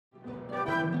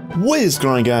What is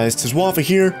going on, guys? It's Waffle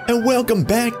here, and welcome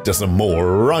back to some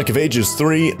more Rock of Ages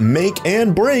 3 Make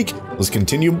and Break. Let's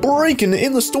continue breaking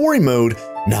in the story mode.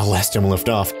 Now, last time we left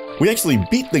off, we actually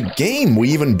beat the game. We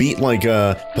even beat, like,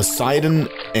 Poseidon,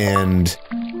 and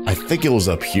I think it was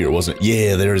up here, wasn't it?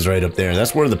 Yeah, there it is right up there.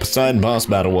 That's where the Poseidon boss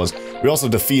battle was. We also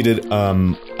defeated,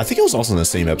 I think it was also in the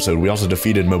same episode, we also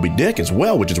defeated Moby Dick as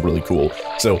well, which is really cool.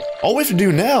 So, all we have to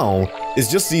do now is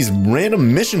just these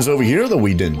random missions over here that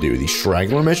we didn't do. These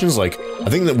straggler missions, like, I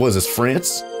think that was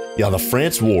France. Yeah, the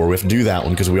France War, we have to do that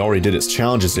one because we already did its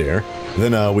challenges there.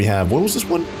 Then we have, what was this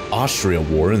one? Austria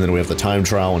War, and then we have the time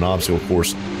trial and obstacle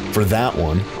course for that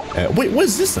one. Wait, what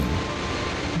is this thing?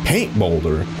 Paint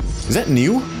boulder. Is that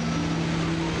new?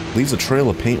 Leaves a trail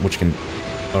of paint which can,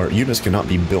 or units cannot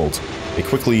be built. It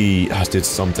quickly did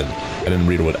something. I didn't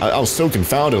read what, I was so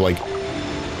confounded, like,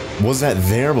 was that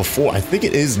there before? I think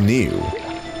it is new.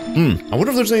 I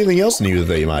wonder if there's anything else new that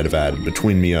they might have added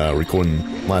between me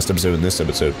recording last episode and this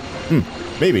episode.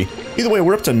 Maybe. Either way,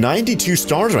 we're up to 92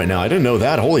 stars right now. I didn't know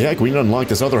that. Holy heck, we need to unlock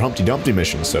this other Humpty Dumpty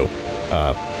mission, so,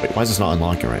 wait, why is this not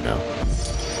unlocking right now?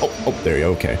 Oh, there you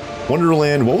go, okay.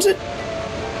 Wonderland, what was it?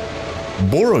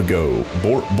 Borogovs?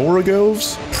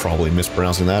 Probably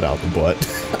mispronouncing that out the butt.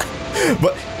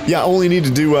 But, yeah, I only need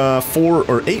to do 4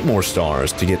 or 8 more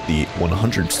stars to get the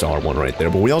 100 star one right there.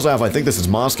 But we also have, I think this is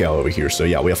Moscow over here. So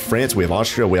yeah, we have France, we have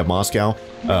Austria, we have Moscow.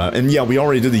 And yeah, we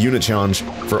already did the unit challenge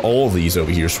for all of these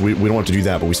over here. So we don't have to do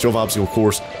that, but we still have obstacle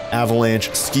course,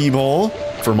 avalanche, skee ball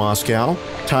for Moscow,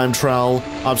 time trial,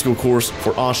 obstacle course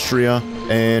for Austria,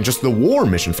 and just the war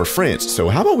mission for France. So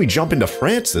how about we jump into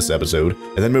France this episode,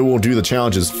 and then maybe we'll do the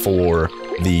challenges for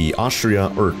the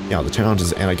Austria, or yeah, the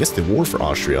challenges and I guess the war for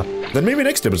Austria. Then maybe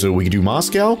next episode we could do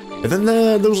Moscow, and then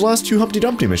those last 2 Humpty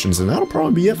Dumpty missions, and that'll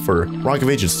probably be it for Rock of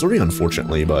Ages 3,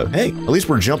 unfortunately. But hey, at least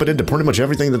we're jumping into pretty much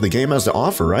everything that the game has to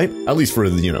offer, right? At least for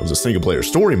the, you know, the single player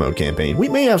story mode campaign. We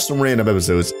may have some random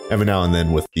episodes every now and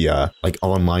then with the like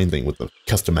online thing with the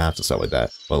custom maps and stuff like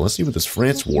that. Well, let's see what this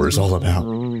France war is all about.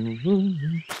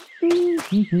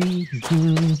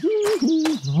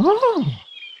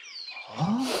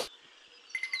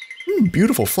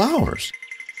 Beautiful flowers.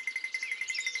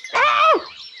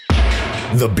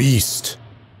 The beast.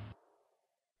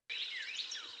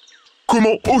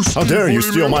 How dare you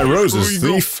steal my roses,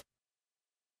 thief?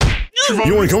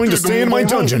 You are going to stay in my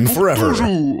dungeon forever.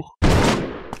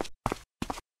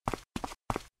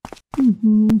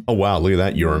 Oh wow, look at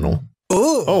that urinal.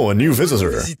 Oh, a new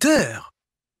visitor.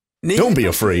 Don't be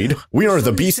afraid. We are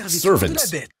the beast's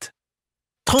servants.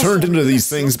 Turned into these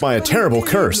things by a terrible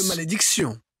curse.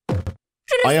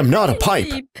 I am not a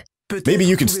pipe. Maybe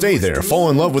you could stay there, fall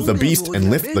in love with the beast, and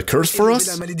lift the curse for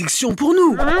us?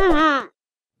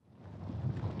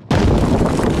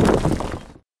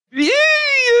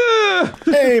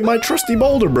 Hey, my trusty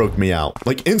boulder broke me out,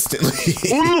 like instantly.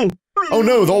 Oh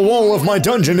no, the wall of my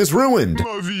dungeon is ruined.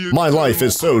 My life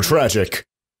is so tragic.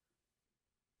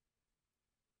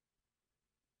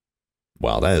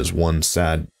 Wow, that is one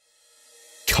sad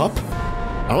cup.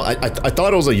 I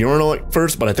thought it was a urinal at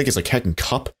first, but I think it's a heckin'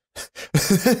 cup.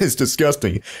 It's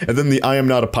disgusting. And then the I am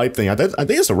not a pipe thing, I think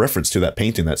it's a reference to that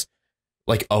painting that's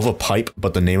like of a pipe,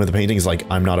 but the name of the painting is like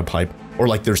I'm not a pipe, or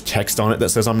like there's text on it that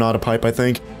says I'm not a pipe. I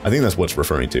think that's what it's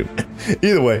referring to.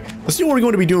 Either way, let's see what we're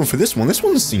going to be doing for this one. This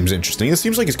one seems interesting. It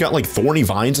seems like it's got like thorny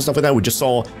vines and stuff like that. We just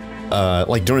saw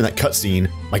like during that cutscene,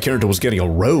 my character was getting a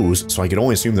rose, so I could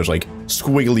only assume there's like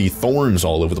squiggly thorns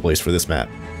all over the place for this map.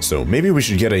 So maybe we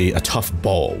should get a tough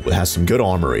ball that has some good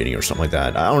armor rating or something like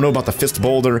that. I don't know about the fist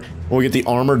boulder, or we get the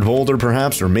armored boulder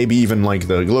perhaps, or maybe even like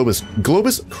the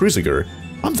Globus Cruciger.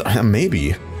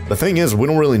 Maybe. The thing is, we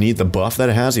don't really need the buff that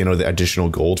it has, you know, the additional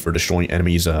gold for destroying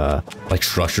enemies, like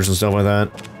structures and stuff like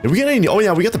that. Did we get any? Oh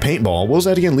yeah, we got the paintball. What was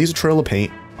that again? Leaves a trail of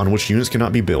paint on which units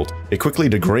cannot be built. It quickly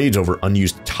degrades over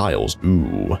unused tiles.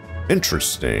 Ooh,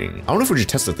 interesting. I don't know if we should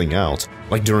test the thing out,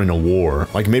 like during a war.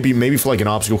 Like maybe for like an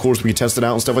obstacle course we could test it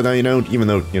out and stuff like that, you know, even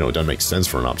though, you know, it doesn't make sense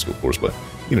for an obstacle course, but,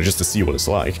 you know, just to see what it's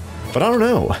like. But I don't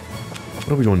know.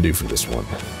 What are we going to do for this one?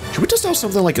 Should we test out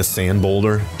something like a sand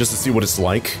boulder, just to see what it's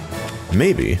like?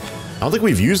 Maybe. I don't think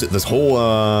we've used it this whole,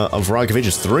 of Rock of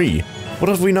Ages 3. What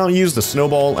if we not use the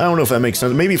snowball? I don't know if that makes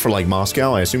sense. Maybe for like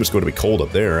Moscow, I assume it's going to be cold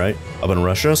up there, right? Up in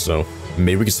Russia, so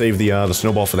maybe we could save the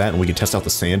snowball for that, and we could test out the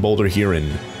sand boulder here in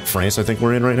France, I think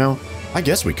we're in right now. I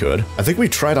guess we could. I think we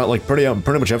tried out like pretty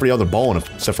much every other ball,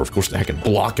 except for, of course, the heckin'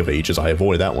 Block of Ages. I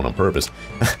avoided that one on purpose.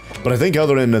 But I think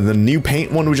other than the new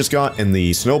paint one we just got and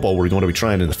the snowball we're going to be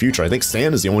trying in the future, I think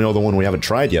sand is the only other one we haven't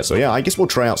tried yet. So yeah, I guess we'll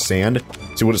try out sand,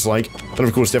 see what it's like. But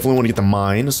of course, definitely want to get the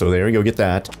mine, so there you go, get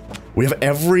that. We have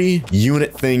every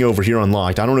unit thing over here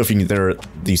unlocked. I don't know if you can, there are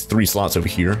these 3 slots over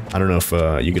here. I don't know if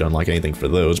you could unlock anything for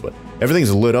those, but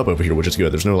everything's lit up over here, which is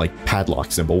good. There's no like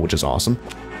padlock symbol, which is awesome.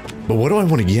 But what do I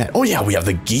want to get? Oh yeah, we have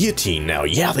the guillotine now.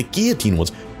 Yeah, the guillotine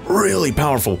was really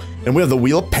powerful. And we have the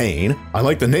Wheel of Pain. I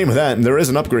like the name of that, and there is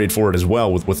an upgrade for it as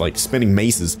well with like spinning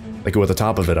maces that go at the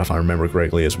top of it, if I remember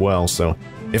correctly as well. So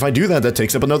if I do that, that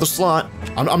takes up another slot.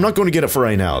 I'm not going to get it for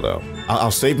right now, though.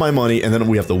 I'll save my money, and then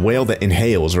we have the whale that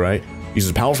inhales, right?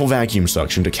 Uses powerful vacuum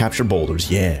suction to capture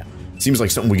boulders. Yeah. Seems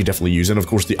like something we could definitely use. And of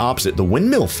course, the opposite, the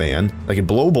windmill fan that can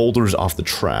blow boulders off the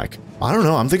track. I don't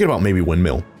know. I'm thinking about maybe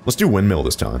windmill. Let's do windmill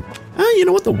this time. You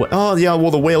know what? Oh, yeah.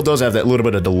 Well, the whale does have that little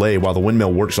bit of delay while the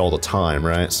windmill works all the time,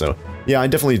 right? So, yeah, I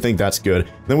definitely think that's good.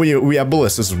 Then we have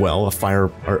ballistas as well. Fire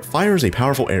is a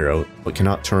powerful arrow, but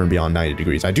cannot turn beyond 90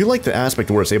 degrees. I do like the aspect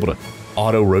where it's able to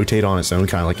auto-rotate on its own,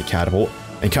 kind of like a catapult.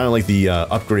 And kind of like the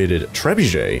upgraded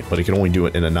trebuchet, but it can only do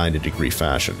it in a 90-degree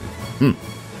fashion.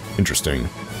 Interesting.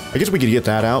 I guess we could get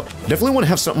that out. Definitely want to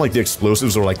have something like the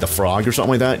explosives or like the frog or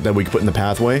something like that we could put in the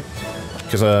pathway.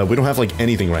 Because we don't have like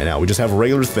anything right now. We just have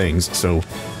regular things. So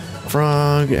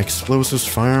frog, explosives,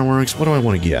 fireworks. What do I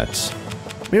want to get?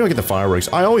 Maybe I'll get the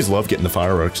fireworks. I always love getting the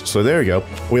fireworks. So there you go.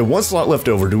 We have 1 slot left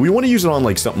over. Do we want to use it on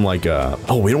like something like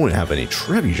oh, we don't have any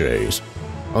trebuchets.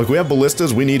 Like, we have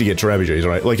ballistas, we need to get trebuchets,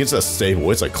 right? Like, it's a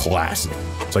staple, it's a classic.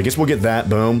 So I guess we'll get that,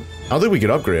 boom. I don't think we could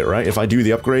upgrade it, right? If I do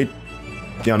the upgrade,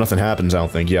 yeah, nothing happens, I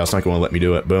don't think. Yeah, it's not going to let me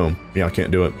do it, boom. Yeah, I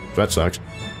can't do it. That sucks.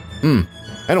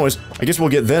 Anyways, I guess we'll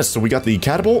get this. So we got the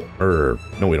catapult, or,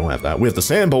 no, we don't have that. We have the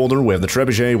sand boulder, we have the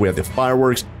trebuchet, we have the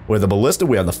fireworks, we have the ballista,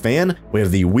 we have the fan, we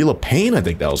have the Wheel of Pain, I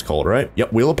think that was called, right?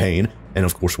 Yep, Wheel of Pain. And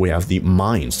of course, we have the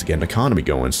mines to get an economy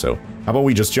going. So how about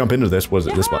we just jump into this? What is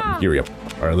it? This button. Here we go.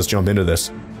 All right, let's jump into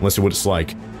this. Let's see what it's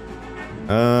like.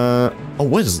 Oh,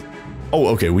 what is... Oh,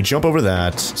 okay, we jump over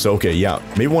that. So, okay, yeah.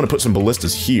 Maybe we want to put some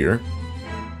ballistas here.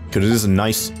 Because it is a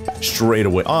nice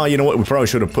straightaway. Oh, you know what? We probably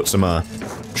should have put some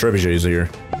trebuchets here.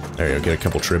 There you go, get a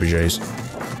couple trebuchets.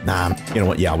 Nah, you know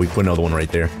what? Yeah, we put another one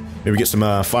right there. Maybe get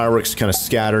some fireworks kind of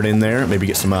scattered in there. Maybe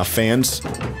get some fans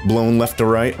blown left to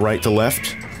right, right to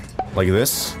left. Like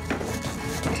this.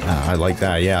 I like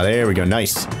that. Yeah, there we go.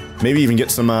 Nice. Maybe even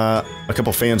get some, a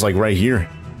couple fans like right here.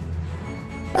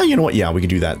 Oh, you know what? Yeah, we could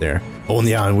do that there. Oh, and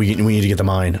yeah, we need to get the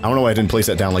mine. I don't know why I didn't place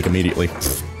that down like immediately.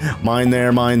 Mine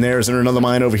there, mine there. Is there another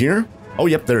mine over here? Oh,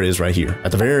 yep, there is right here.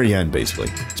 At the very end, basically.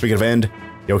 Speaking of end,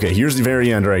 okay, here's the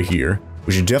very end right here.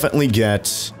 We should definitely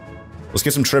get... Let's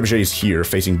get some trebuchets here,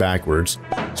 facing backwards.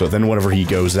 So then whenever he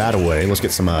goes that way, let's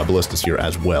get some ballistas here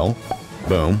as well.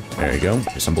 Boom. There you go.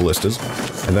 Get some ballistas.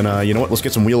 And then, you know what? Let's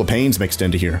get some Wheel of Pains mixed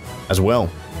into here as well.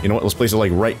 You know what? Let's place it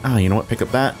like right... Ah, you know what? Pick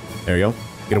up that. There you go.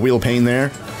 Get a Wheel of Pain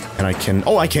there. And I can...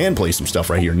 Oh, I can place some stuff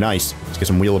right here. Nice. Let's get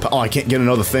some Wheel of... Oh, I can't get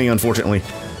another thing, unfortunately.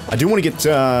 I do want to get,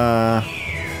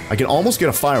 I can almost get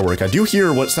a firework. I do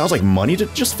hear what sounds like money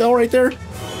that just fell right there.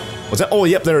 What's that? Oh,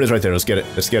 yep, there it is right there. Let's get it.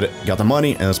 Let's get it. Got the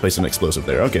money, and let's place an explosive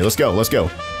there. Okay, let's go. Let's go.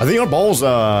 I think our balls,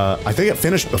 I think it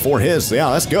finished before his. Yeah,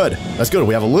 that's good. That's good.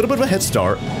 We have a little bit of a head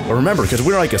start. But remember, because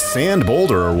we're like a sand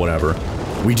boulder or whatever,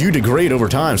 we do degrade over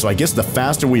time. So I guess the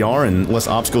faster we are and less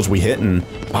obstacles we hit and...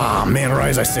 Ah, man, right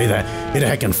as I say that. Hit a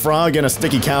heckin' frog and a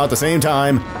sticky cow at the same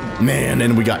time. Man,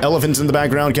 and we got elephants in the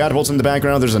background, catapults in the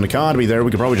background. There's an economy there.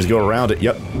 We could probably just go around it.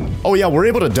 Yep. Oh, yeah, we're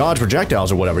able to dodge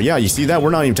projectiles or whatever. Yeah, you see that?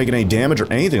 We're not even taking any damage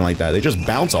or anything like that. They just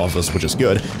bounce off us, which is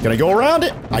good. Can I go around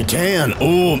it? I can.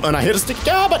 Oh, and I hit a sticky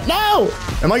cow, but no!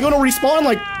 Am I going to respawn,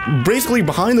 like, basically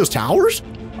behind those towers?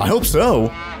 I hope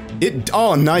so.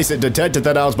 Oh, nice. It detected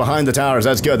that I was behind the towers.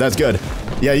 That's good. That's good.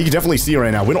 Yeah, you can definitely see right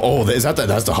now. We don't... Oh, is that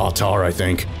that's the hot tar, I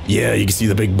think. Yeah, you can see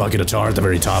the big bucket of tar at the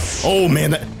very top. Oh,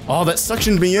 man. That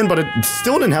suctioned me in, but it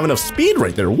still didn't have enough speed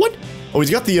right there. What? Oh,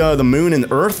 he's got the moon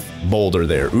and earth boulder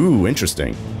there. Ooh,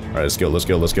 interesting. All right, let's go. Let's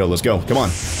go. Let's go. Let's go. Come on.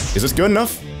 Is this good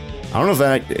enough? I don't know if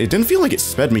that... It didn't feel like it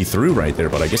sped me through right there,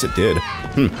 but I guess it did.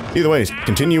 Either way,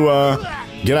 continue,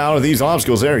 get out of these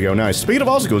obstacles. There you go. Nice. Speaking of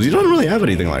obstacles, he doesn't really have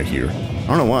anything like here. I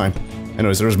don't know why.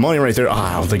 Anyways, there's money right there.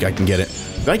 Ah, I don't think I can get it.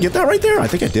 Did I get that right there? I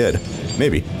think I did.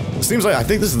 Maybe. It seems like I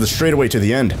think this is the straightaway to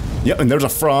the end. Yep, and there's a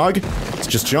frog. Let's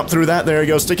just jump through that. There you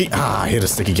go, sticky. Ah, I hit a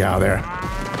sticky cow there.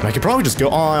 And I could probably just go...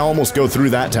 Oh, I almost go through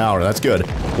that tower. That's good.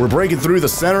 We're breaking through the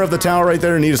center of the tower right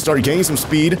there. Need to start gaining some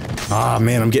speed. Ah,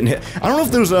 man, I'm getting hit. I don't know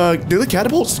if there's do the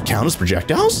catapults count as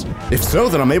projectiles? If so,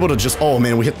 then I'm able to just... Oh,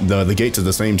 man, we hit the gates at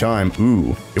the same time.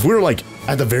 Ooh. If we were, like,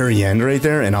 at the very end right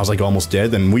there, and I was, like, almost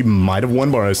dead, then we might have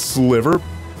won by a sliver.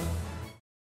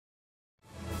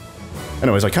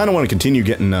 Anyways, I kind of want to continue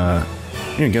getting,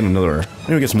 get another...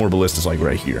 Maybe get some more ballistas, like,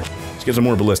 right here. Let's get some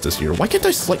more ballistas here. Why can't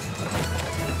I, like...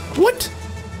 What?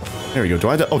 There we go. Do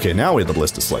I have to, okay, now we have the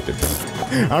ballista selected.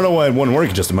 I don't know why it wouldn't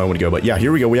work just a moment ago, but yeah,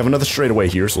 here we go. We have another straightaway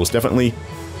here, so let's definitely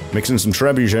mix in some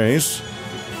trebuchets.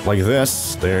 Like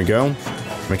this. There you go.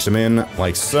 Mix them in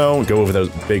like so. Go over those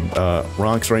big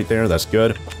rocks right there. That's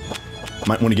good.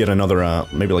 Might want to get another,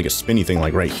 maybe like a spinny thing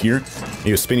like right here.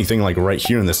 Maybe a spinny thing like right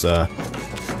here in this,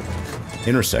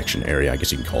 intersection area, I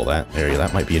guess you can call that area.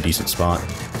 That might be a decent spot.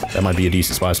 That might be a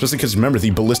decent spot, especially because remember,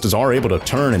 the ballistas are able to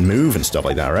turn and move and stuff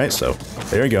like that, right? So,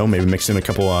 there you go. Maybe mix in a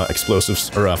couple, explosives,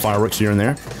 or, fireworks here and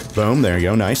there. Boom, there you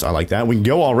go. Nice, I like that. We can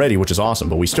go already, which is awesome,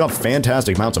 but we still have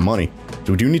fantastic amounts of money.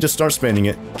 So we do need to start spending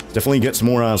it. Definitely get some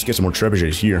more, let's get some more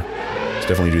trebuchets here. Let's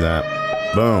definitely do that.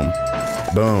 Boom.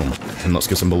 Boom. And let's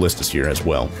get some ballistas here as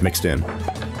well, mixed in.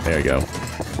 There you go.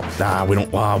 Ah, we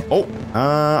don't, wow. Oh,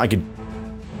 I could,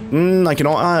 I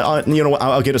can, you know what,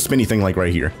 I'll get a spinny thing like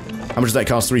right here. How much does that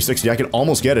cost? 360. I could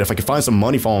almost get it if I could find some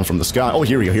money falling from the sky. Oh,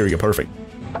 here we go, perfect.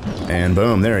 And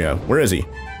boom, there you go. Where is he?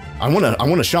 I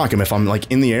wanna shock him if I'm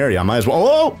like in the area. I might as well.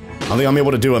 Oh, I think I'm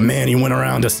able to do it. Man, he went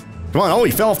around us. Come on. Oh,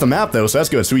 he fell off the map though, so that's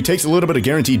good. So he takes a little bit of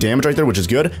guaranteed damage right there, which is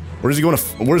good. Where's he going to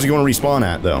respawn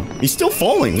at though? He's still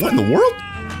falling. What in the world?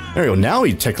 There you go. Now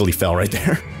he technically fell right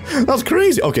there. That was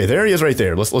crazy. Okay, there he is right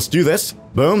there. Let's do this.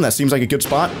 Boom, that seems like a good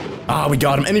spot. Ah, we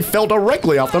got him, and he fell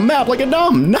directly off the map like a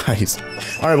dumb. Nice.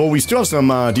 All right, well, we still have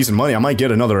some decent money. I might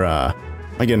get another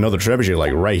trebuchet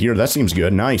like right here. That seems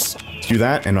good. Nice. Let's do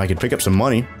that, and I could pick up some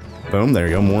money. Boom, there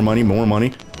you go. More money, more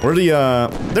money. Where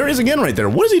there he is again right there.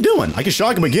 What is he doing? I can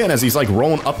shock him again as he's like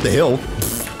rolling up the hill.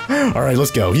 All right,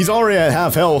 let's go. He's already at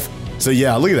half health. So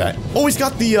yeah, look at that. Oh, he's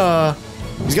got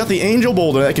the angel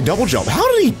boulder that can double jump. How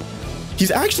did he?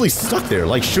 He's actually stuck there.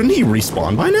 Like, shouldn't he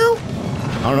respawn by now?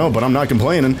 I don't know, but I'm not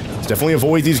complaining. Let's definitely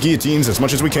avoid these guillotines as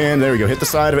much as we can. There we go. Hit the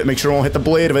side of it. Make sure I don't hit the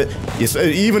blade of it. Yes,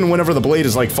 even whenever the blade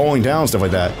is like falling down, stuff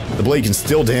like that, the blade can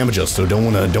still damage us. So don't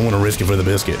wanna risk it for the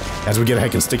biscuit. As we get a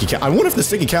heckin' sticky cow. I wonder if the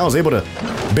sticky cow is able to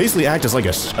basically act as like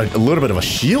a little bit of a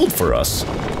shield for us.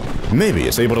 Maybe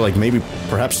it's able to like maybe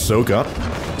perhaps soak up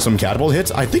some catapult hits.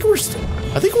 I think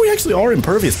we actually are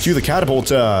impervious to the catapult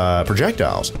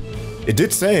projectiles. It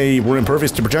did say we're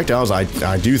impervious to projectiles.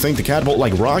 I do think the catapult,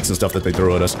 like rocks and stuff that they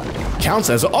throw at us, counts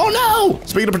as, oh no!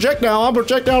 Speaking of projectile, I'm a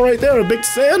projectile right there, a big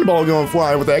sandball going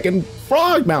flying with that heckin'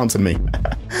 frog bouncing me.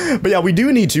 But yeah, we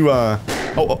do need to,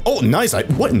 oh, nice,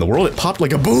 what in the world? It popped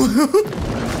like a balloon.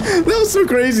 That was so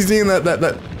crazy seeing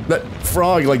that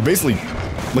frog, like, basically,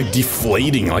 like,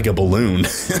 deflating like a balloon.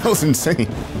 That was insane.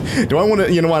 Do I want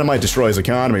to, you know what, I might destroy his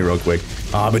economy real quick.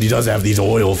 But he does have these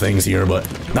oil things here, but,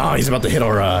 nah, he's about to hit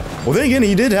our, well, then again,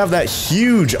 he did have that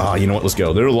huge, you know what, let's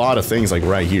go. There are a lot of things, like,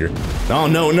 right here. Oh,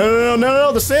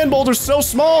 no, the sand boulder's so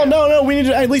small. No, we need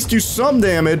to at least do some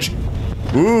damage.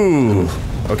 Ooh.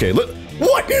 Okay, look.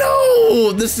 What?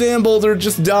 No! The sand boulder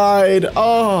just died.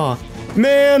 Oh,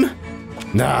 man.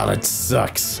 Nah, that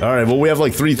sucks. All right, well, we have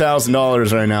like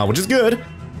 $3,000 right now, which is good.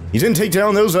 He didn't take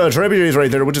down those trebuchets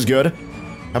right there, which is good.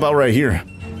 How about right here?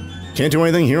 Can't do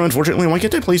anything here, unfortunately. Why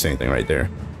can't I place anything right there?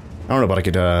 I don't know, but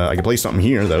I could place something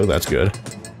here though. That's good.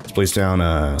 Let's place down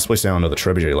another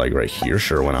trebuchet like right here.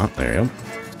 Sure, why not? There you go.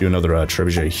 Let's do another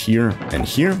trebuchet here and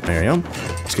here. There you go.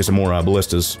 Let's get some more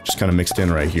ballistas, just kind of mixed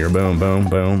in right here. Boom, boom,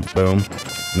 boom, boom.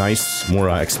 Nice. More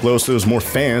explosives, more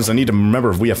fans. I need to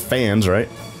remember if we have fans, right?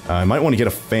 I might want to get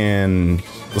a fan.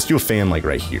 Let's do a fan like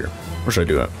right here. Where should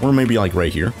I do it? Or maybe like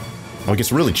right here. Well, it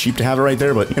gets really cheap to have it right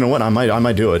there, but you know what? I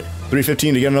might do it.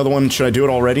 315 to get another one. Should I do it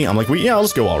already? I'm like, yeah,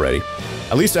 let's go already.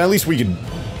 At least we could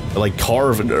like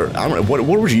carve, or I don't know, what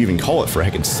would you even call it for a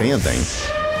heckin' sand thing?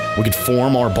 We could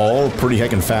form our ball pretty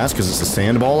heckin' fast because it's a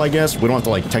sand ball, I guess. We don't have to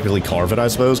like technically carve it, I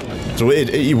suppose. So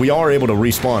we are able to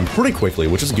respawn pretty quickly,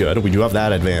 which is good. We do have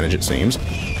that advantage, it seems.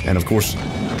 And of course,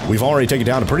 we've already taken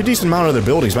down a pretty decent amount of their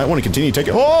buildings. Might want to continue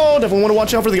taking. Oh, definitely want to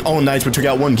watch out for the. Oh, nice. We took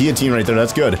out one guillotine right there.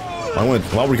 That's good.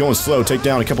 While we're going slow, take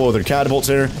down a couple of their catapults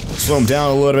there. Slow them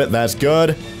down a little bit. That's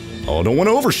good. Oh, don't want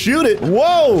to overshoot it.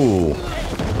 Whoa.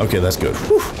 Okay, that's good.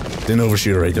 Whew. Didn't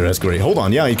overshoot it right there. That's great. Hold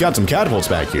on. Yeah, he got some catapults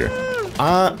back here.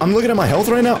 I'm looking at my health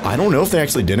right now. I don't know if they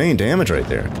actually did any damage right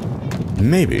there.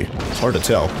 Maybe. It's hard to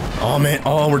tell. Oh, man.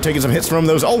 Oh, we're taking some hits from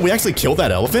those. Oh, we actually killed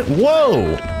that elephant?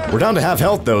 Whoa! We're down to half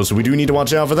health, though, so we do need to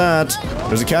watch out for that.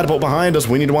 There's a catapult behind us.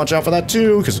 We need to watch out for that,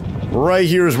 too, because right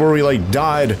here is where we, like,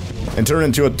 died and turned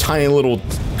into a tiny little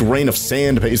grain of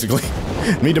sand, basically.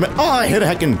 Oh, I hit a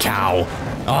heckin' cow.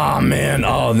 Oh, man.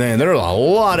 Oh, man. There are a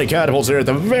lot of catapults there at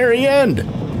the very end.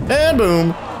 And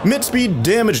boom. Mid-speed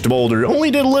damaged boulder.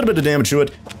 Only did a little bit of damage to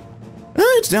it.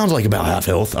 It's down to like about half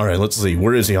health. Alright, let's see.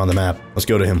 Where is he on the map? Let's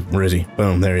go to him. Where is he?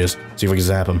 Boom, there he is. See if we can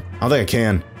zap him. I don't think I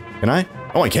can. Can I?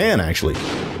 Oh, I can, actually.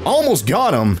 Almost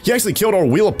got him. He actually killed our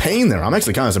Wheel of Pain there. I'm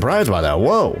actually kind of surprised by that.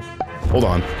 Whoa. Hold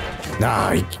on.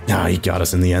 Nah, he got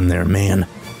us in the end there, man.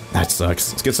 That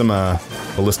sucks. Let's get some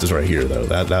ballistas right here, though.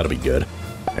 That'll be good.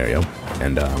 There you go.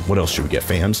 And what else should we get?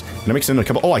 Fans? Can I mix in a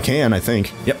couple? Oh, I can, I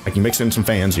think. Yep, I can mix in some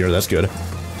fans here. That's good.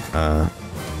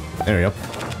 There you go.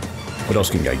 What else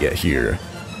can I get here?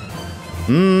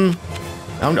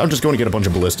 I'm just going to get a bunch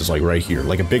of ballistas, like, right here.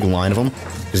 Like, a big line of them.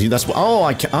 Because that's what... Oh,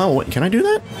 I can... Oh, can I do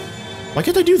that? Why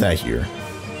can't I do that here?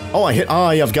 Oh, I hit...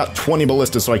 Oh, yeah, I've got 20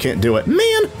 ballistas, so I can't do it.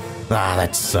 Man! Ah,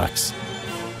 that sucks.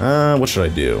 What should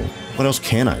I do? What else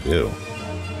can I do?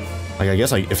 Like, I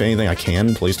guess, if anything, I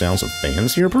can place down some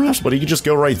fans here, perhaps? But you could just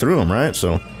go right through them, right?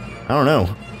 So, I don't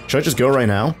know. Should I just go right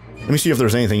now? Let me see if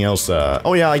there's anything else,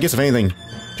 Oh, yeah, I guess if anything...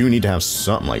 Do need to have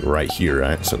something, like, right here,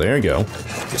 right? So there you go.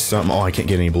 Get something. Oh, I can't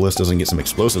get any ballistas and get some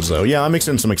explosives, though. Yeah, I mixed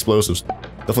in some explosives.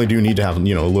 Definitely do need to have,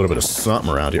 you know, a little bit of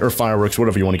something around here. Or fireworks,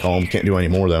 whatever you want to call them. Can't do any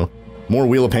more, though. More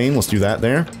Wheel of Pain. Let's do that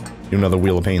there. Do another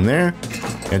Wheel of Pain there.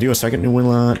 Can I do a second new wheel?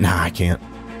 Nah, I can't.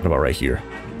 What about right here?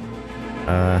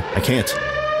 I can't.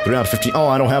 3 out of 15. Oh,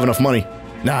 I don't have enough money.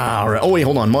 Nah, alright. Oh, wait,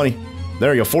 hold on. Money.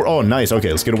 There you go. 4. Oh, nice.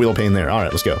 Okay, let's get a Wheel of Pain there.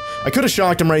 Alright, let's go. I could have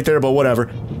shocked him right there, but whatever.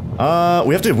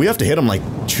 We have to hit him like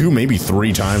 2, maybe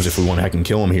 3 times if we want to heck and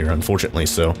kill him here, unfortunately,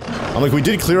 so... I'm like, we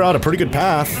did clear out a pretty good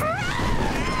path.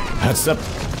 Except,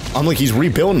 I'm like, he's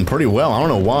rebuilding pretty well. I don't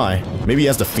know why. Maybe he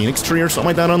has the Phoenix Tree or something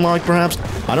like that unlocked, perhaps?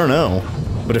 I don't know.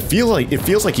 But it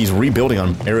feels like he's rebuilding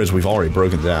on areas we've already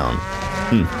broken down.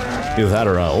 Either that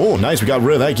or, oh, nice, we got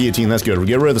rid of that guillotine, that's good. We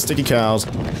get rid of the sticky cows,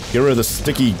 get rid of the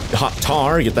sticky hot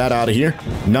tar, get that out of here.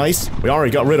 Nice. We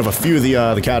already got rid of a few of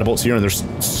the catapults here, and there's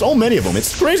so many of them.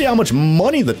 It's crazy how much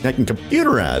money the heckin'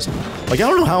 computer has. Like, I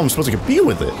don't know how I'm supposed to compete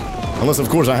with it. Unless, of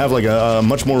course, I have, like, a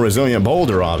much more resilient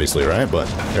boulder, obviously, right? But,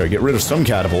 there, get rid of some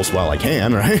catapults while I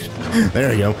can, right?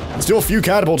 There you go. Still a few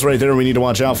catapults right there we need to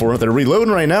watch out for. If they're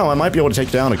reloading right now, I might be able to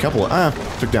take down a couple.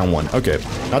 Took down one. Okay,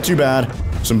 not too bad.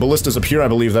 Some ballistas up here, I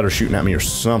believe, that are shooting at me or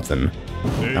something.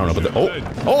 I don't know, but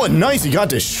oh, nice, he got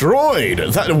destroyed.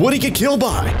 What'd he get killed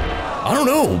by? I don't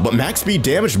know, but max speed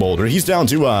damage boulder. He's down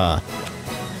to, I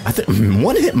think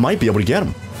one hit might be able to get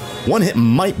him. One hit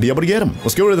might be able to get him.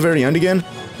 Let's go to the very end again.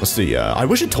 Let's see, I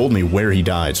wish it told me where he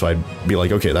died, so I'd be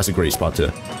like, okay, that's a great spot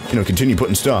to, you know, continue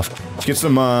putting stuff. Let's get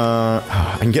some,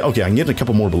 I can get a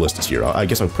couple more ballistas here. I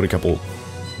guess I'll put a couple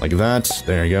like that.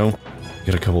 There you go.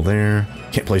 Get a couple there.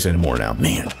 Can't place any more now.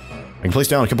 Man. I can place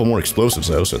down a couple more explosives,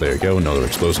 though, so there you go. Another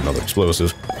explosive, another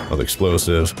explosive, another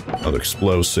explosive, another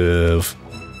explosive.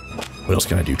 What else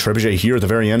can I do? Trebuchet here at the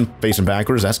very end, facing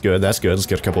backwards. That's good, that's good. Let's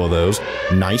get a couple of those.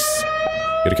 Nice.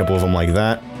 Get a couple of them like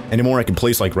that. Any more I can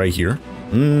place, like, right here?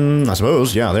 I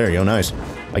suppose. Yeah, there you go. Nice.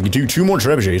 I can do 2 more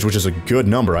trebuchets, which is a good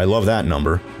number. I love that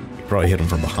number. Probably hit them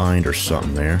from behind or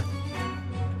something there.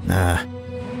 Nah.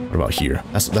 What about here?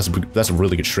 That's a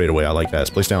really good straightaway. I like that. Let's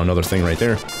place down another thing right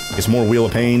there. Get some more Wheel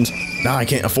of Pains. Nah, I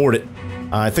can't afford it.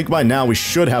 I think by now we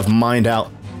should have mined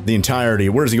out the entirety.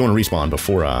 Where is he going to respawn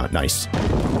before? Nice.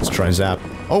 Let's try and zap.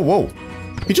 Oh, whoa.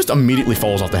 He just immediately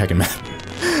falls off the heckin' map.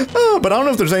 But I don't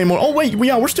know if there's any more. Oh, wait.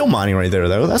 Yeah, we're still mining right there,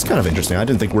 though. That's kind of interesting. I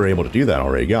didn't think we were able to do that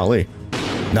already. Golly.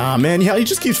 Nah, man. Yeah, he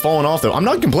just keeps falling off, though. I'm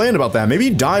not complaining about that. Maybe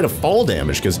he died of fall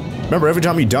damage, because remember, every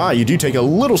time you die, you do take a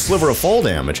little sliver of fall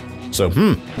damage. So,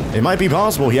 it might be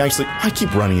possible he actually... I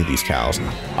keep running at these cows.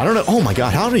 I don't know. Oh my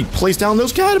god, how did he place down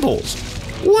those catapults?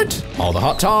 What? Oh, the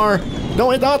hot tar.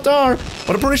 Don't hit the hot tar.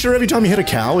 But I'm pretty sure every time you hit a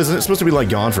cow, isn't it supposed to be, like,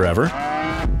 gone forever?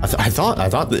 I thought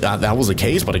that was the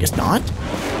case, but I guess not.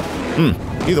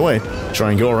 Either way,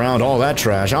 try and go around all that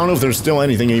trash. I don't know if there's still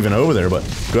anything even over there, but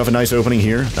we have a nice opening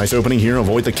here. Nice opening here.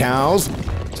 Avoid the cows.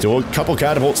 Still a couple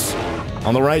catapults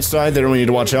on the right side there we need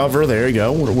to watch out for. There you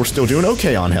go. We're still doing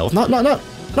okay on health.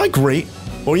 Not great.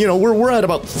 Well, you know, we're at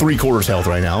about 3/4 health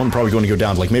right now. I'm probably going to go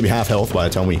down to like maybe half health by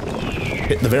the time we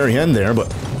hit the very end there,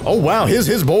 but oh wow,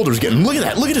 his boulder's getting, look at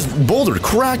that, look at his boulder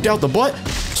cracked out the butt.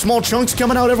 Small chunks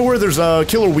coming out everywhere. There's a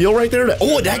killer wheel right there.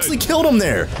 Oh, it actually killed him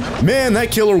there. Man,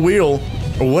 that killer wheel,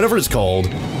 or whatever it's called,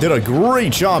 did a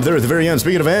great job there at the very end.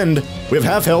 Speaking of end, we have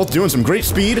half health, doing some great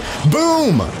speed.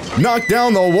 Boom! Knocked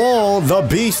down the wall. The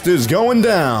beast is going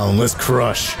down. Let's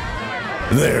crush.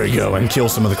 There you go, and kill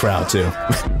some of the crowd, too.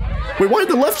 Wait, why did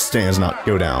the left stands not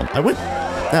go down?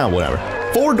 Whatever.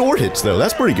 4 door hits, though.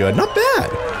 That's pretty good. Not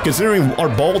bad. Considering our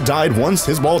ball died once,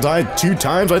 his ball died 2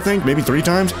 times, I think. Maybe 3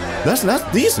 times. That's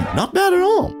decent. Not bad at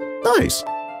all. Nice.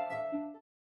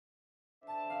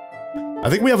 I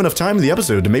think we have enough time in the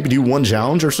episode to maybe do 1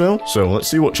 challenge or so. So let's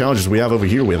see what challenges we have over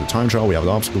here. We have the time trial. We have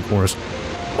the obstacle course.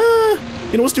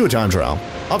 You know, let's do a time trial.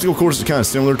 Obstacle course is kind of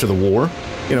similar to the war,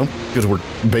 you know, because we're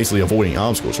basically avoiding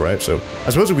obstacles, right? So I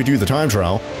suppose if we do the time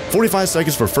trial, 45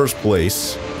 seconds for first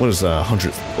place. What is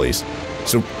 100th place?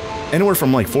 So anywhere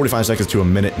from like 45 seconds to a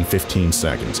minute and 15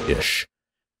 seconds-ish.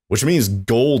 Which means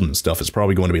gold and stuff is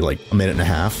probably going to be like a minute and a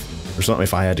half or something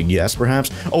if I had to guess, perhaps.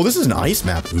 Oh, this is an ice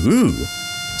map. Ooh.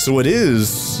 So it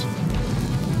is...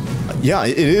 Yeah,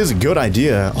 it is a good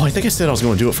idea. Oh, I think I said I was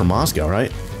going to do it for Moscow,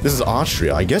 right? This is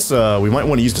Austria. I guess we might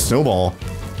want to use the snowball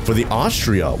for the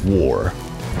Austria war.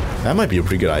 That might be a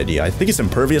pretty good idea. I think it's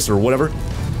impervious or whatever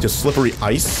to slippery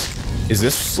ice. Is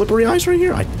this slippery ice right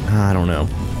here? I don't know.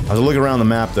 I was looking around the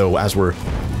map, though, as we're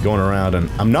going around,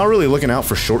 and I'm not really looking out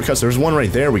for shortcuts. There's one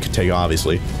right there we could take,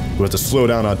 obviously. We have to slow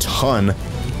down a ton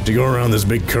to go around this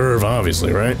big curve,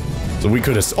 obviously, right? So we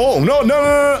could have... Oh, no,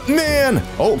 man!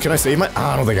 Oh, can I save my...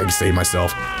 I don't think I can save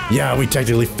myself. Yeah, we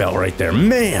technically fell right there.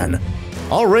 Man!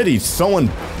 Already,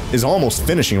 someone is almost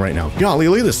finishing right now. Golly,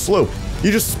 look at this slope.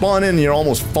 You just spawn in and you're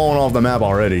almost falling off the map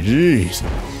already. Jeez.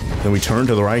 Then we turn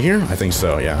to the right here? I think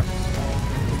so, yeah.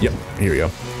 Yep, here we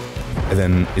go. And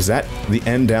then, is that the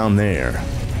end down there?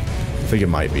 I think it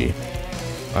might be.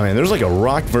 I mean, there's like a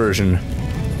rock version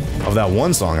of that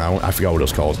one song. I forgot what it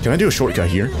was called. Can I do a shortcut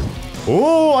here?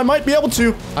 Oh, I might be able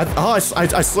to. I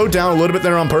slowed down a little bit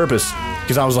there on purpose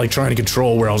because I was like trying to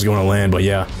control where I was going to land. But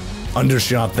yeah,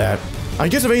 undershot that. I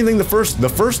guess if anything, the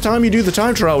first time you do the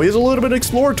time trial is a little bit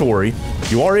exploratory.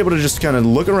 You are able to just kind of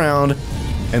look around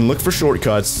and look for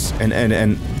shortcuts and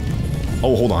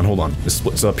oh, hold on. This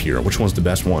splits up here. Which one's the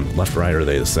best one? Left, right, or are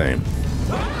they the same?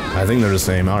 I think they're the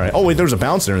same. All right. Oh, wait, there's a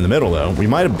bounce there in the middle, though. We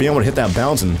might have been able to hit that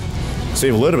bounce and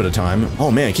save a little bit of time.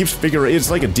 Oh, man, it keeps figuring... It's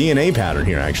like a DNA pattern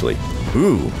here, actually.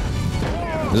 Ooh.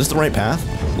 Is this the right path?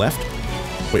 Left?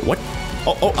 Wait, what?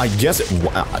 Oh, I guess it...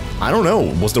 I don't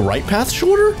know. Was the right path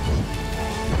shorter?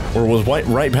 Or was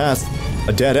right path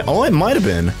a dead end? Oh, it might have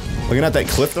been. Looking at that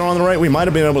cliff there on the right, we might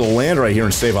have been able to land right here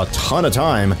and save a ton of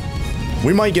time.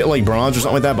 We might get like bronze or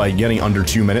something like that by getting under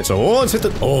 2 minutes. So, oh, let's hit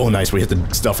the... Oh, nice. We hit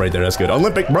the stuff right there. That's good.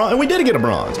 Olympic bronze. We did get a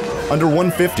bronze. Under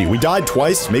 150. We died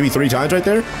twice, maybe 3 times right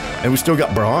there. And we still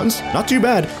got bronze. Not too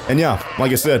bad. And yeah,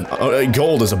 like I said,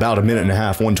 gold is about a minute and a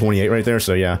half, 128 right there.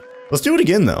 So yeah, let's do it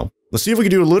again though. Let's see if we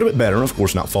can do a little bit better. Of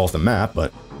course, not fall off the map,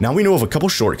 but now we know of a couple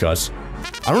shortcuts.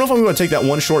 I don't know if I'm going to take that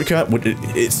one shortcut.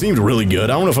 It seemed really good.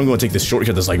 I don't know if I'm going to take this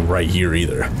shortcut that's like right here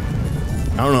either.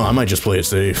 I don't know. I might just play it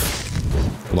safe.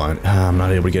 Hold on. I'm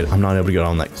not able to get on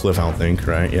that cliff, I don't think,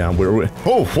 right? Yeah, we're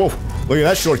oh, whoa. Look at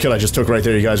that shortcut I just took right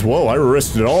there, you guys. Whoa, I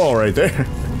risked it all right there.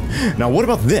 Now, what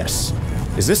about this?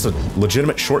 Is this a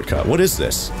legitimate shortcut? What is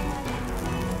this?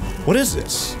 What is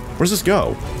this? Where's this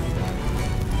go?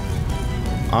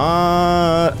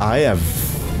 I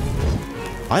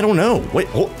don't know. Wait,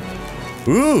 oh.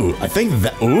 Ooh, I think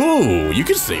that, ooh, you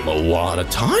could save a lot of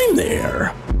time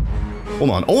there.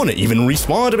 Hold on. Oh, and it even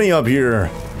respawned me up here.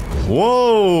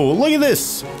 Whoa, look at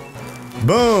this.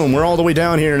 Boom, we're all the way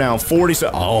down here now.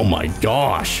 47. Oh my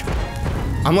gosh.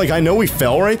 I'm like, I know we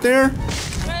fell right there,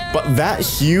 but that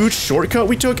huge shortcut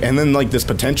we took, and then like this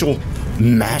potential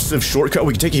massive shortcut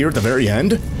we could take here at the very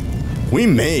end, we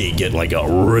may get like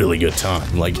a really good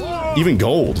time. Like, even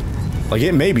gold. Like,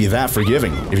 it may be that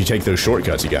forgiving if you take those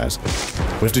shortcuts, you guys.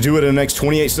 We have to do it in the next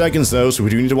 28 seconds, though, so we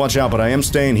do need to watch out, but I am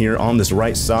staying here on this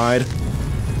right side.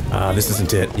 This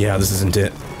isn't it. Yeah, this isn't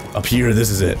it. Up here, this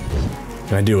is it.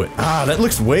 Can I do it? Ah, that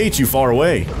looks way too far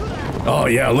away. Oh,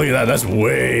 yeah, look at that. That's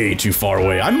way too far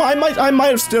away. I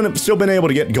might have still been able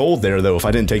to get gold there, though, if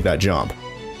I didn't take that jump.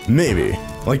 Maybe.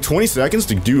 Like, 20 seconds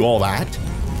to do all that?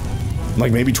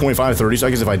 Like, maybe 25 or 30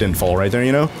 seconds if I didn't fall right there,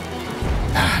 you know?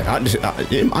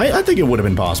 I think it would have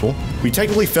been possible. We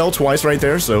technically fell twice right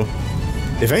there, so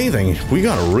if anything, we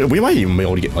might even be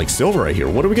able to get like silver right here.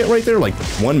 What do we get right there? Like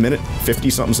 1 minute 50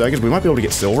 something seconds. We might be able to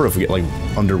get silver if we get like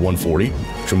under 140,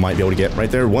 which we might be able to get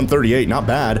right there. 138, not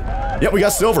bad. Yep, we got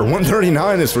silver.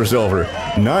 139 is for silver.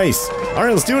 Nice. All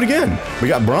right, let's do it again. We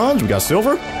got bronze, we got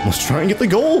silver. Let's try and get the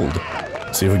gold.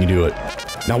 See if we can do it.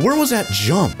 Now, where was that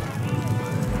jump?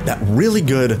 That really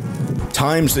good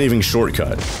time-saving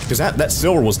shortcut, because that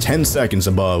silver was 10 seconds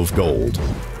above gold,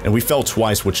 and we fell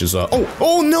twice, which is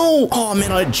oh no, oh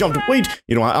man, I jumped. Wait,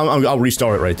 you know, I'll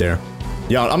restart it right there.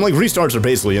 Yeah, I'm like, restarts are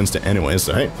basically instant anyway,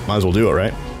 so hey, might as well do it,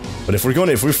 right? But if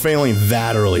we're failing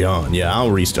that early on, yeah, I'll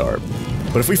restart.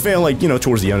 But if we fail, like, you know,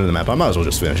 towards the end of the map, I might as well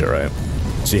just finish it, right?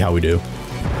 See how we do.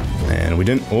 And we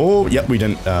didn't, oh, yep, we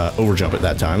didn't overjump it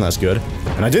that time. That's good.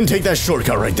 And I didn't take that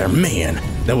shortcut right there. Man,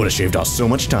 that would have shaved off so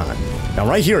much time. Now,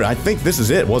 right here, I think this is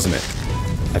it, wasn't it?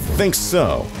 I think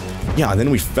so. Yeah, and then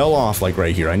we fell off, like,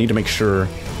 right here. I need to make sure...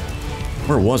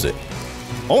 Where was it?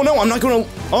 Oh, no, I'm not gonna...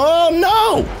 Oh,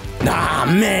 no! Nah,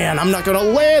 man, I'm not gonna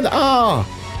land. Ah!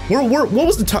 What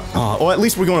was the time? Oh, at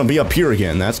least we're gonna be up here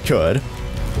again. That's good.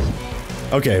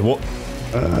 Okay, well...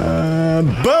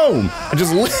 Boom! I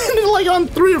just landed like on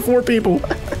 3 or 4 people.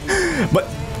 But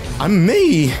I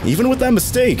may, even with that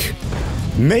mistake,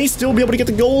 may still be able to get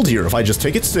the gold here if I just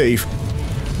take it safe.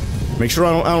 Make sure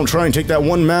I don't try and take that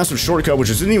one massive shortcut, which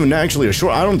isn't even actually a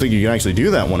short. I don't think you can actually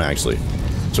do that one, actually.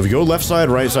 So if you go left side,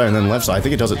 right side, and then left side, I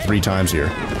think it does it 3 times here.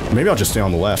 Maybe I'll just stay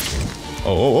on the left.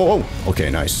 Oh. Okay,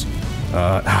 nice.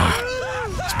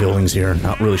 These buildings here,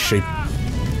 not really shaped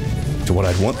to what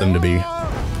I'd want them to be.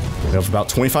 We have about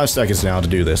 25 seconds now to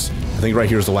do this. I think right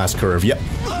here is the last curve. Yep.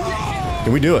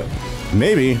 Can we do it?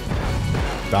 Maybe.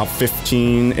 About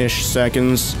 15-ish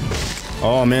seconds.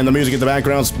 Oh man, the music in the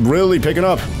background's really picking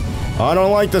up. I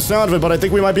don't like the sound of it, but I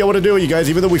think we might be able to do it, you guys,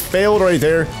 even though we failed right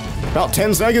there. About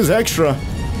 10 seconds extra.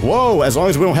 Whoa, as long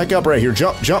as we don't heck up right here.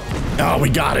 Jump. Oh, we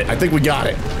got it. I think we got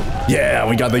it. Yeah,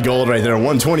 we got the gold right there.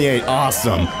 128.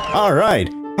 Awesome. All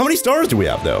right. How many stars do we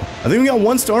have, though? I think we got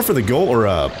 1 star for the gold,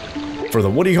 or, for the,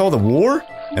 what do you call the war?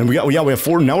 And we have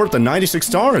 4. Now we're at the 96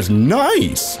 stars.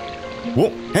 Nice.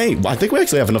 Well, hey, I think we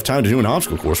actually have enough time to do an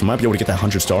obstacle course. We might be able to get that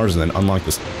 100 stars and then unlock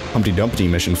this Humpty Dumpty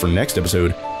mission for next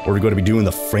episode, where we're going to be doing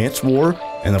the France War,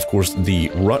 and of course the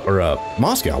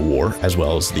Moscow War, as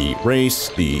well as the race,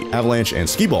 the avalanche, and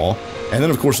skee ball, and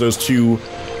then of course those 2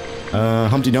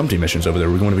 Humpty Dumpty missions over there.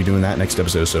 We're going to be doing that next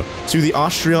episode. So let's do the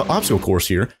Austria obstacle course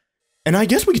here, and I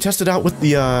guess we could test it out with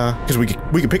the because we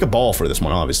could pick a ball for this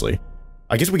one, obviously.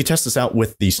 I guess we could test this out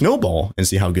with the snowball and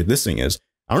see how good this thing is.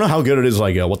 I don't know how good it is,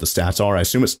 like, what the stats are. I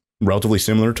assume it's relatively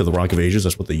similar to the Rock of Ages.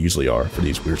 That's what they usually are for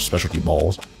these weird specialty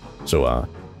balls. So,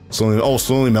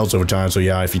 slowly melts over time. So,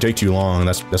 yeah, if you take too long,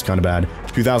 that's kind of bad.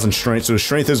 2,000 strength. So,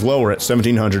 strength is lower at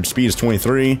 1,700. Speed is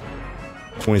 23.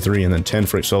 23, and then 10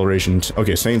 for acceleration.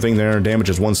 Okay, same thing there. Damage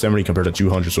is 170 compared to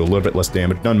 200, so a little bit less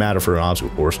damage. Doesn't matter for an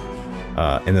obstacle course.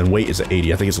 And then weight is at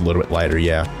 80. I think it's a little bit lighter,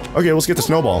 yeah. Okay, let's get the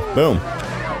snowball. Boom.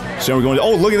 So we're going to,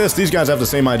 oh, look at this. These guys have the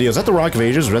same idea. Is that the Rock of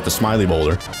Ages or is that the Smiley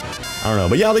Boulder? I don't know.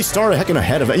 But yeah, they start a heckin'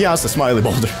 ahead of it. Yeah, it's the Smiley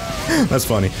Boulder. That's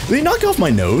funny. Did he knock off my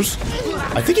nose?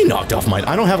 I think he knocked off mine.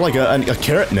 I don't have like a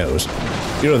carrot nose.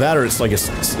 Either that or it's like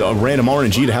a random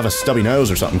RNG to have a stubby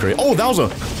nose or something crazy. Oh, that was I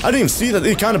didn't even see that.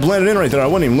 It kind of blended in right there. I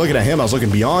wasn't even looking at him. I was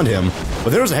looking beyond him.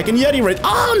 But there was a heckin' Yeti right.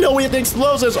 Oh, no, we hit the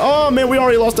explosives. Oh, man, we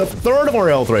already lost 1/3 of our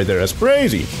health right there. That's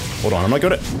crazy. Hold on, I'm not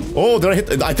gonna. Oh, did I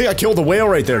hit? I think I killed the whale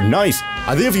right there. Nice.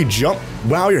 I think if you jump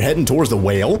while you're heading towards the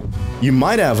whale, you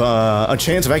might have a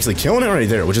chance of actually killing it right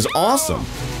there, which is awesome.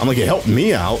 I'm like, it helped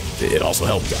me out. It also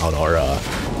helped out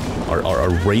our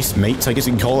race mates, I guess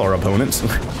you can call our opponents.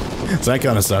 So that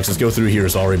kind of sucks. Let's go through here.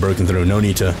 It's already broken through. No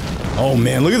need to. Oh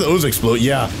man, look at those explode.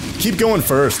 Yeah, keep going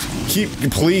first.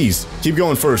 Please keep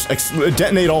going first.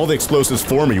 Detonate all the explosives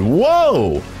for me.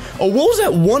 Whoa. Oh, what was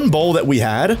that one ball that we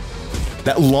had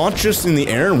that launched us in the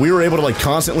air and we were able to like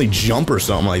constantly jump or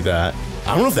something like that?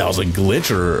 I don't know if that was a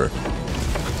glitch or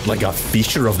like a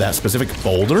feature of that specific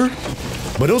boulder,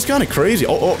 but it was kind of crazy.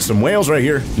 Oh, some whales right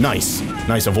here. Nice.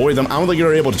 Avoid them. I don't think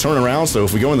you're able to turn around, so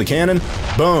if we go in the cannon,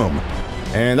 boom.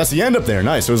 And that's the end up there.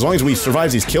 Nice. So as long as we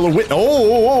survive these killer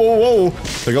Oh.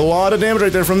 Took a lot of damage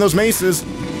right there from those maces.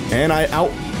 And I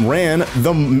outran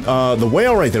the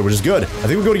whale right there, which is good. I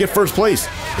think we're going to get first place.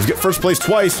 Let's get first place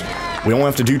twice. We only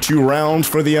have to do 2 rounds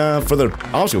for the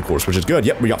obstacle course, which is good.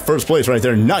 Yep, we got first place right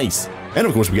there. Nice. And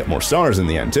of course, we get more stars in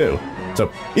the end, too.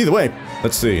 So, either way,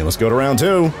 let's see. Let's go to round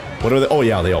 2. What are they? Oh,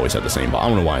 yeah, they always had the same ball. I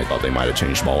don't know why I thought they might have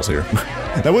changed balls here.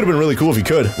 That would have been really cool if you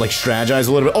could, like, strategize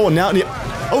a little bit. Oh, now,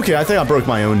 okay, I think I broke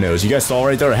my own nose. You guys saw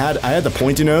right there, I had the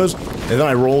pointy nose, and then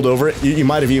I rolled over it. You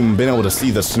might have even been able to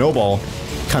see the snowball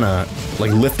kind of,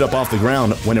 like, lift up off the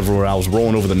ground whenever I was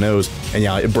rolling over the nose, and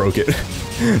yeah, it broke it.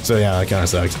 So yeah, that kind of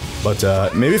sucks.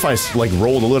 But maybe if I like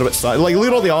rolled a little bit side, like look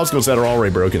at all the obstacles that are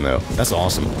already broken though. That's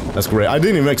awesome. That's great. I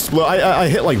didn't even explode. I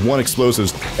hit like 1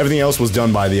 explosives. Everything else was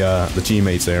done by the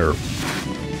teammates there.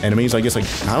 Enemies, I guess. Like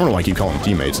I don't know why I keep calling them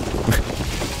teammates.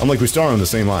 I'm like we started on the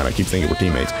same line. I keep thinking we're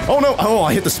teammates. Oh no! Oh,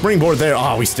 I hit the springboard there.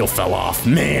 Oh, we still fell off.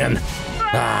 Man.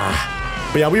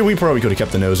 But yeah, we probably could have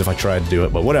kept the nose if I tried to do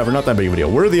it. But whatever. Not that big of a deal.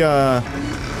 We're the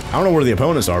I don't know where the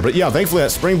opponents are, but yeah, thankfully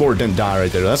that springboard didn't die right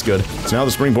there. That's good. So now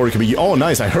the springboard can be. Oh,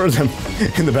 nice! I heard them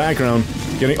in the background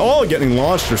getting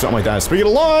launched or something like that. Speaking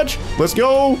of launch, let's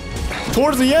go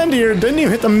towards the end here. Didn't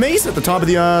even hit the mace at the top of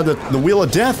the wheel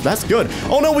of death. That's good.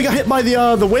 Oh no, we got hit by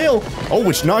the whale. Oh,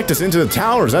 which knocked us into the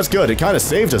towers. That's good. It kind of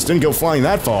saved us. Didn't go flying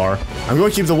that far. I'm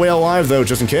going to keep the whale alive though,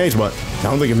 just in case. But I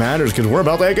don't think it matters because we're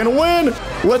about to gonna win.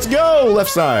 Let's go, left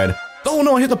side. Oh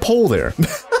no, I hit the pole there.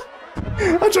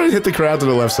 I tried to hit the crowd to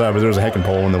the left side, but there was a heckin'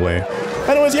 pole in the way.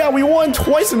 Anyways, yeah, we won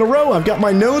twice in a row. I've got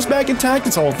my nose back intact.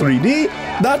 It's all 3D.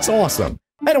 That's awesome.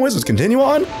 Anyways, let's continue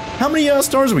on. How many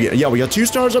stars did we get? Yeah, we got 2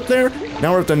 stars up there.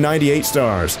 Now we're up to 98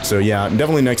 stars. So yeah,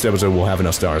 definitely next episode we'll have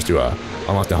enough stars to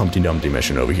unlock the Humpty Dumpty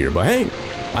mission over here. But hey,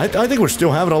 I think we're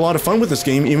still having a lot of fun with this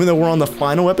game, even though we're on the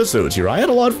final episodes here. I had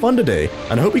a lot of fun today,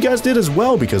 and I hope you guys did as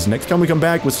well, because next time we come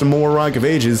back with some more Rock of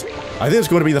Ages, I think it's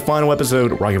going to be the final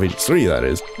episode, Rock of Ages 3, that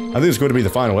is. I think it's going to be the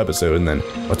final episode, and then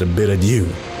I'll have to bid adieu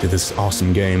to this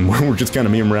awesome game where we're just kind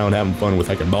of memeing around having fun with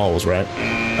heckin' balls, right?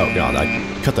 Oh god,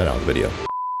 I cut that out of the video.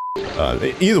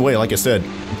 Either way, like I said,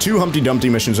 2 Humpty Dumpty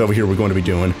missions over here we're going to be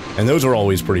doing, and those are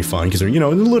always pretty fun, because they're, you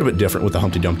know, a little bit different with the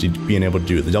Humpty Dumpty being able to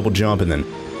do the double jump, and then,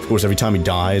 of course, every time he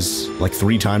dies, like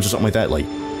 3 times or something like that, like,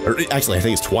 or actually, I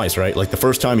think it's twice, right? Like, the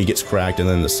first time he gets cracked, and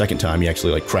then the second time he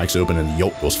actually, like, cracks open and the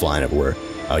yolk goes flying everywhere.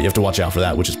 You have to watch out for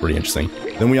that, which is pretty interesting.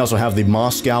 Then we also have the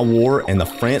Moscow War and the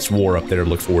France War up there to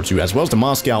look forward to, as well as the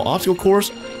Moscow Obstacle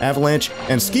Course, Avalanche,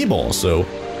 and Skee Ball, so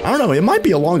I don't know, it might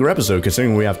be a longer episode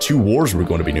considering we have 2 wars we're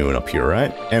going to be doing up here,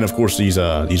 right? And of course these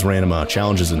random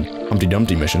challenges and Humpty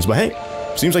Dumpty missions, but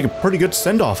hey, seems like a pretty good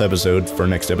send-off episode for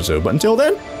next episode. But until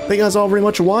then, thank you guys all very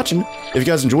much for watching. If you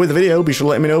guys enjoyed the video, be sure to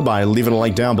let me know by leaving a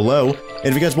like down below. And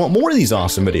if you guys want more of these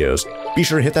awesome videos, be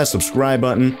sure to hit that subscribe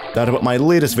button. That'll put my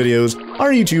latest videos on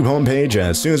our YouTube homepage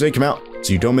as soon as they come out,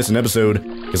 so you don't miss an episode.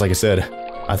 Because like I said,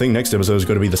 I think next episode is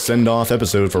going to be the send-off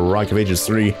episode for Rock of Ages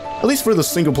 3, at least for the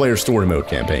single-player story mode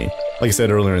campaign. Like I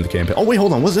said earlier in the campaign. Oh wait,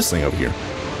 hold on, what's this thing over here?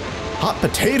 Hot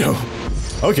potato!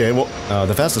 Okay, well,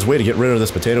 the fastest way to get rid of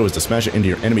this potato is to smash it into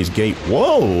your enemy's gate.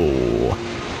 Whoa!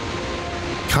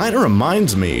 Kinda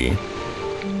reminds me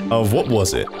of, what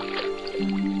was it?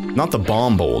 Not the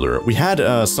bomb boulder. We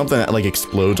had something that like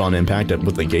explodes on impact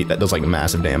with the gate that does like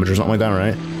massive damage or something like that,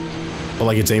 right? But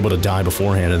like it's able to die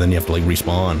beforehand and then you have to like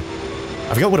respawn.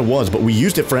 I forgot what it was, but we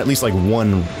used it for at least like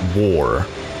 1 war.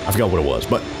 I forgot what it was,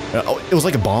 but it was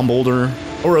like a bomb boulder,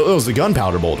 or it was the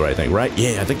gunpowder boulder, I think, right?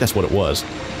 Yeah, I think that's what it was.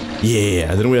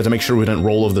 Yeah, and then we have to make sure we didn't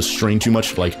roll over the string too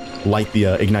much, like light the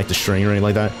ignite the string or anything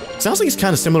like that. Sounds like it's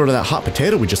kind of similar to that hot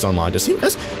potato we just unlocked. It's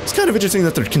kind of interesting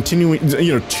that they're continuing,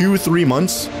 you know, 2-3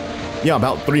 months. Yeah,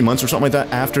 about 3 months or something like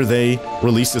that after they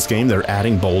release this game, they're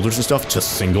adding boulders and stuff to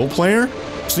single player.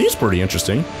 Seems pretty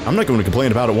interesting. I'm not going to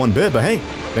complain about it one bit, but hey,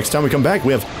 next time we come back,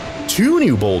 we have 2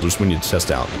 new boulders we need to test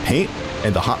out. The paint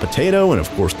and the hot potato, and of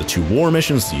course the 2 war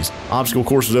missions, these obstacle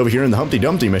courses over here, and the Humpty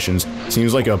Dumpty missions.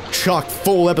 Seems like a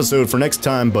chock-full episode for next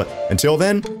time, but until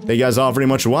then, thank you guys all very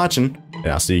much for watching, and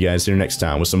I'll see you guys here next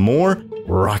time with some more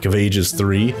Rock of Ages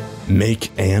 3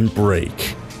 Make and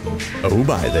Break. Oh,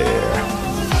 bye there.